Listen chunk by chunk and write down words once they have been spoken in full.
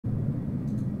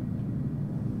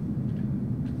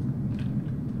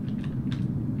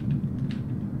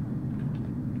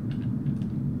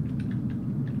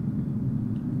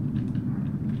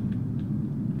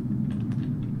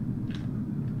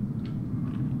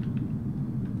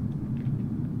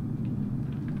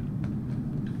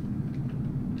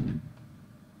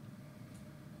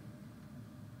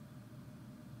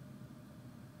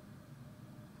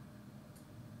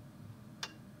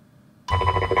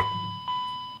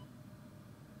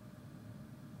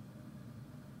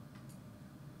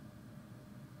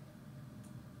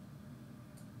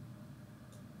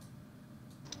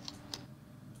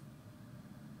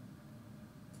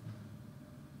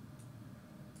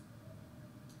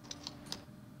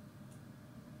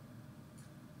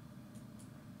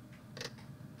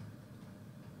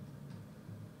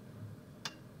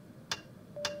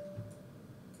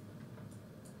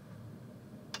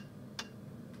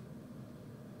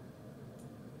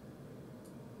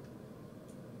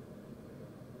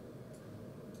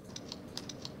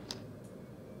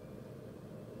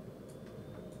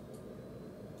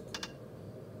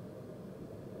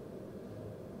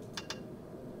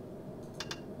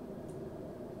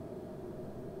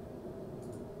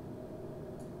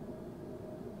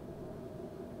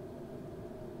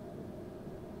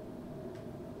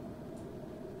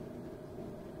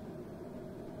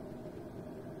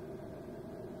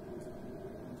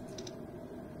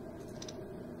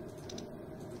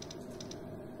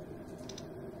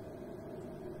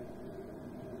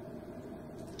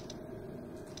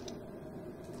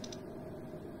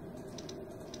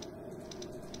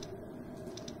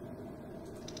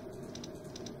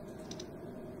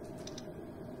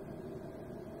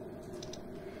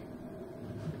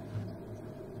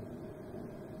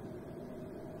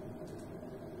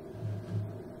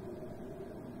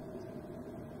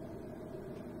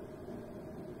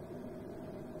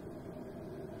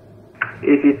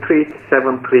Easy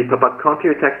 373 Papa,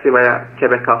 continue taxi via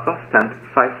Quebec Alpha, stand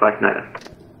 559.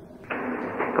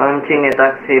 Continue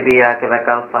taxi via Quebec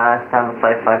Alpha, stand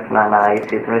 559,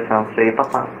 Easy 373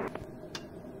 Papa.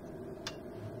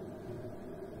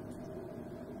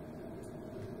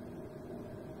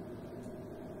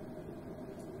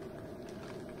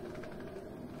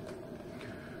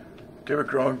 Quebec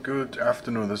ground, good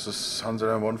afternoon. This is Hansa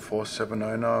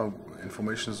 1479er.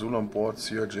 Information Zulu on board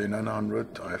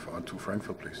CRJ-900 IFR to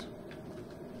Frankfurt, please.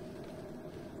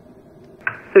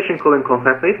 Station calling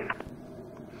confirm, please.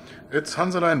 It's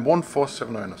Hansa Line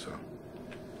 1479er, sir.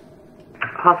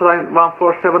 Hansa Line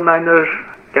 1479er,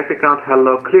 Gatwick ground,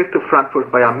 hello. Clear to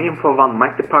Frankfurt via MIMFO 1,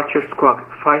 Mike departure, squawk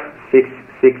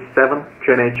 5667,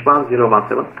 QNH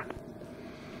 1017.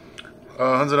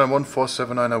 Hansa Line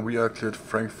 1479er, we are cleared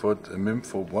Frankfurt,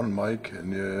 MIMFO 1, Mike,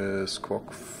 in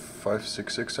squawk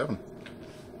 5667.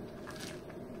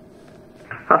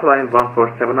 Hansa Line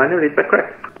 1479er, is that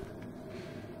correct?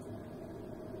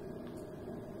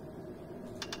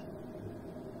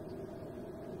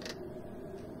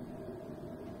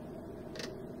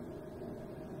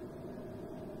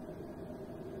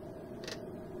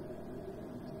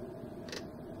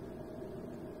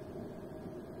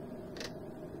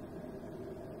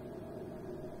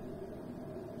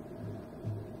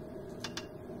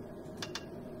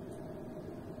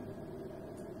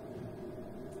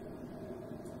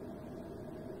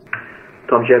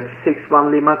 Tomjet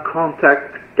 61 Lima,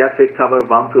 contact Gatwick Tower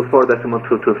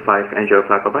 124.225, enjoy your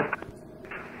flight, bye-bye.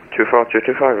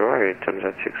 24225, right,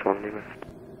 Tomjet 61 Lima.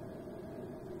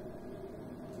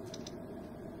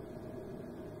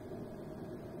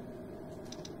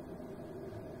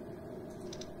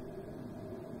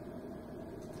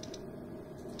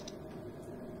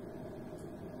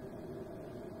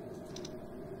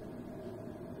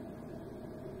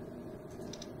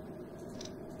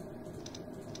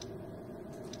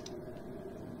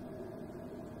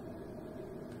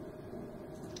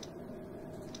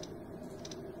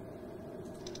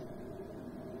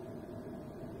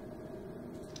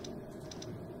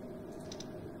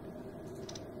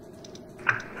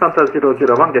 Santa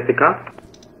 001, Gatwick ground.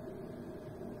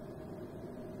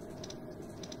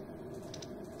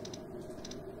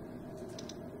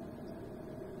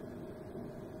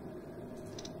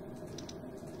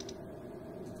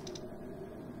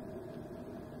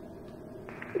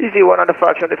 Easy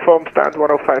 105, uniform stand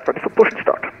 105, ready for push and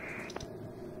start.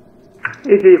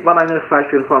 Easy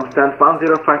 195, uniform stand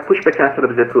 105, pushback cancel,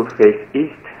 approved, face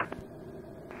east.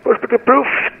 Pushback approved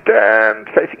and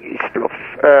facing east,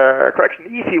 correction,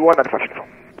 easy 195 uniform.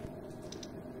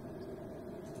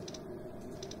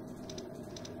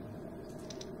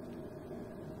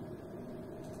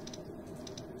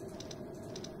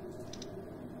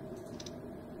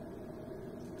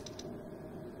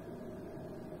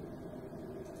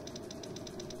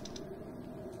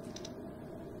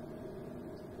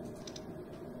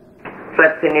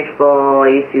 Flight finish for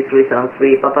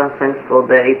EC373, Papa, thanks for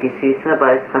the ATC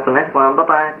service, have a nice one, bye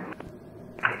bye.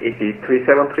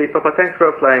 EC373, Papa, thanks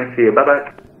for flying, see you, bye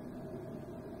bye.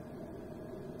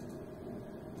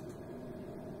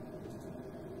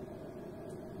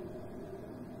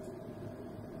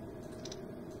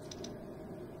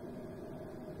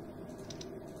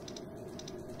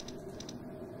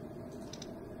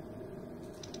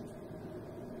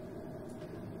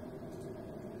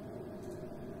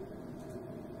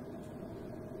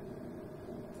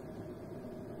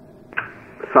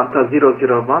 Lufthansa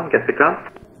 001, Gatwick ground.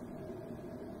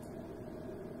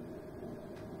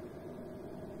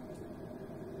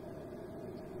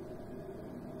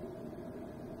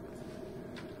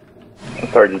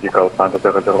 Sorry, did you call Lufthansa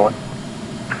 001?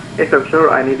 Yes, I'm sure.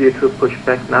 I need you to push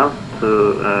back now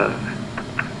to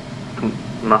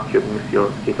not miss your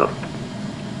seatbelt.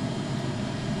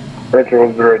 Roger,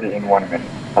 will be ready in 1 minute.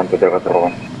 Lufthansa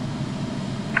 001.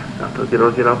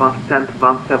 Lufthansa 001, stand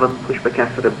 17, push back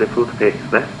answer the foot face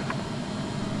west.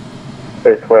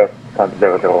 Face west,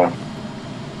 Lufthansa 001.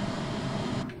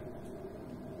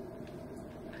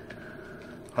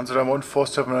 Hansa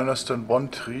 1479, stand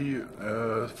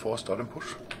 13 for start and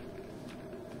push.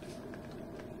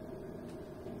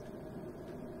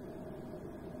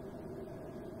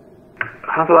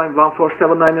 Hansa line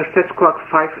 1479, set squawk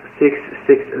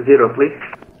 5660, please.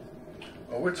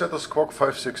 We'll set the squawk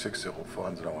 5660 for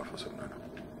Hansa 1479.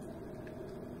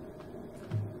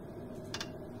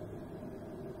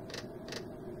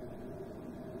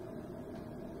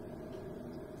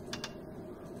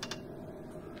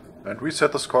 And we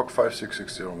set the squawk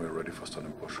 5660, we're ready for start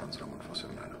and push, Hansa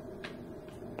 1479.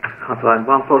 Hansa line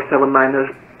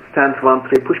 1479, stand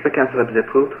 13, push back answer is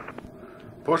approved.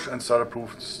 Push and start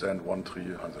approved, stand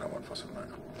 13, Hansa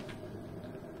 1479.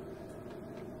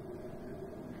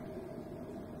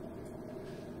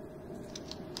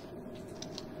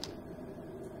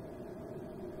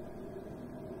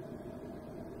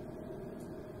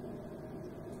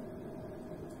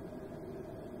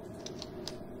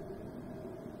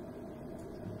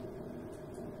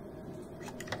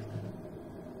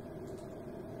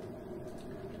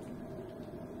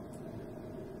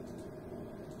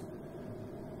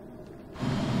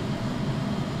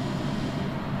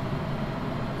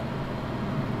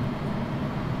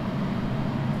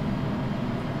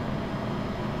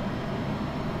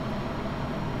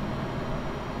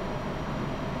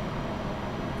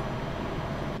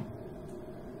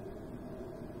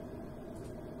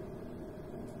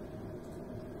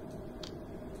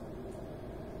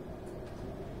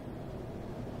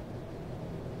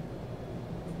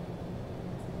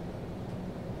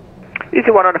 Easy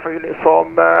 105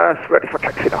 uniform, ready for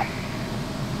taxi now.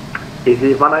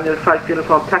 Easy 105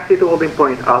 uniform, taxi to holding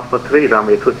point Alpha 3,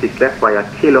 runway 26 left via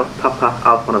Kilo Papa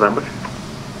Alpha November.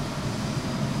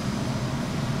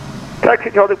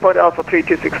 Taxi to holding point Alpha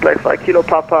 326 left via Kilo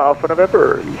Papa Alpha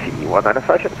November, Easy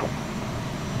 195 uniform.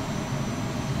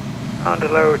 And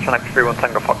hello, Channel 31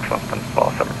 Tango Fox, London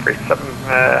 4737,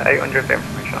 800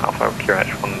 information Alpha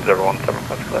QH1017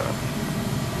 plus clearance.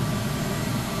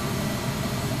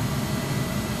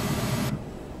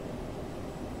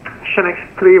 Shanix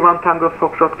 31 Tango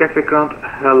Foxtrot Gatwick ground,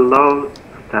 hello,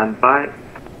 stand by.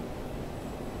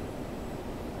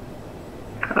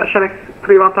 Shanix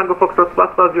 31 Tango Foxtrot,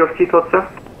 what was your seatbelt, sir?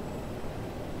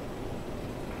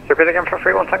 Repeat again for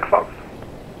 31 Tango Fox.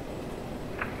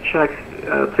 Shanix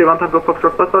 31 Tango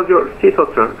Foxtrot, what was your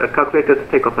seatbelt, sir? Calculated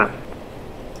takeoff time.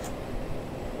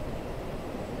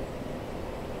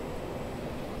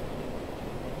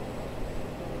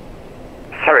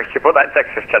 Sorry, you put that in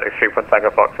Texas Channel 31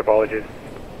 Tango Fox, apologies.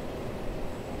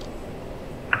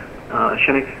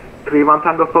 Shanix 31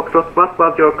 Tango Foxtrot, what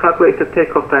was your calculated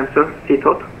takeoff time, sir?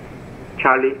 Seatbelt?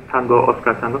 Charlie Tango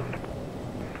Oscar Tango.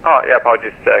 Oh, yeah,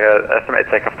 apologies. Estimated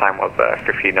takeoff time was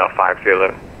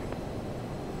 15:05.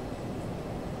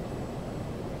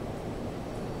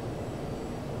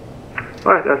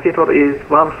 Alright, seatbelt is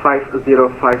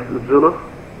 1505 Zulu.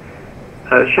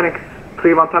 Shanix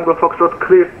 31 Tango Foxtrot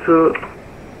cleared to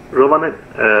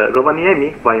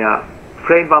Rovaniemi via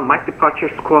frame 1 Mike departure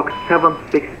squawk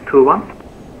 7621.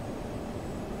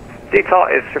 Detail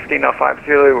is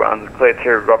 15:05 and clear to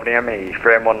Rovaniemi,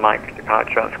 frame 1 Mike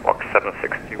departure squawk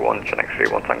 7621, Channel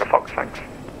 31 Tango Fox, thanks.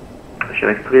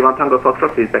 Channel 31 Tango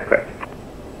Foxtrot, please backtrack.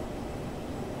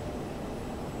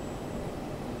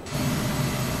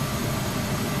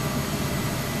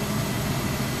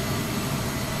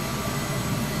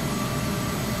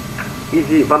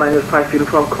 Easy 195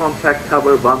 uniform, contact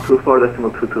tower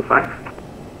 124.225.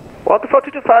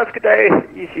 124.225, good day,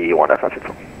 Easy 195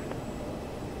 uniform.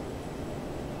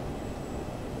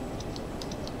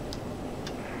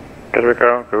 Gatwick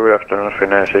ground, good afternoon,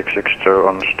 Finnair 662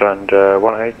 on stand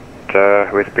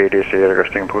 18 with PDC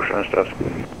requesting push and start.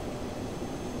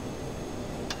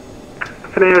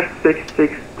 Finnair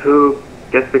 662,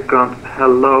 Gatwick ground,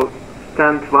 hello,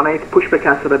 stand 18, pushback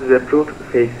cancel is approved,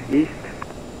 face east.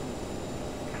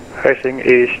 Facing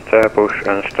east, push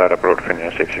and start approved,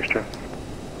 Finnair 662.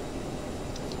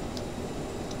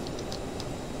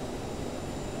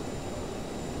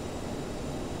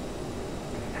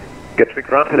 Gatwick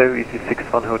Ground, hello,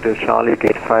 EC61 Hotel Charlie,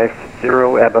 gate 50,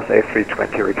 Airbus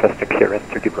A320 requesting clearance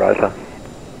to Gibraltar.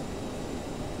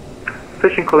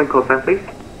 Station calling call sign, please.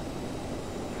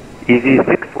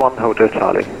 EC61 Hotel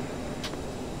Charlie.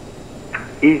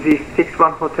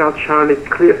 EZ61 Hotel Charlie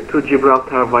cleared to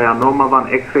Gibraltar via Norma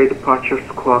 1 X-ray departure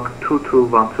squawk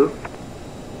 2212.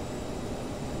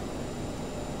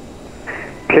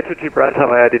 Clear to Gibraltar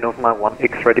via the Norma 1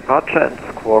 X-ray departure and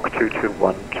squawk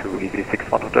 2212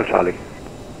 EZ61 Hotel Charlie.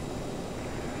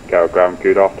 Ground,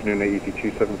 good afternoon,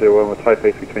 EZ2701 with Type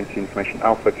A320 information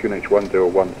Alpha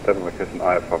QNH1017 requesting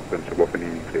IFR frequency what we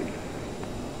need, please.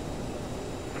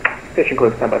 Station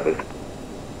calling standby, please.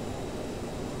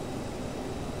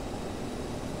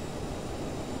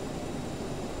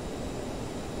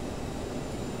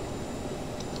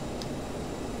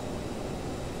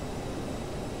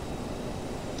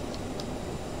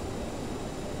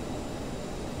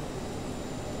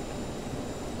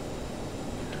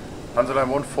 Hansa Line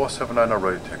 1479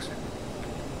 ready taxi.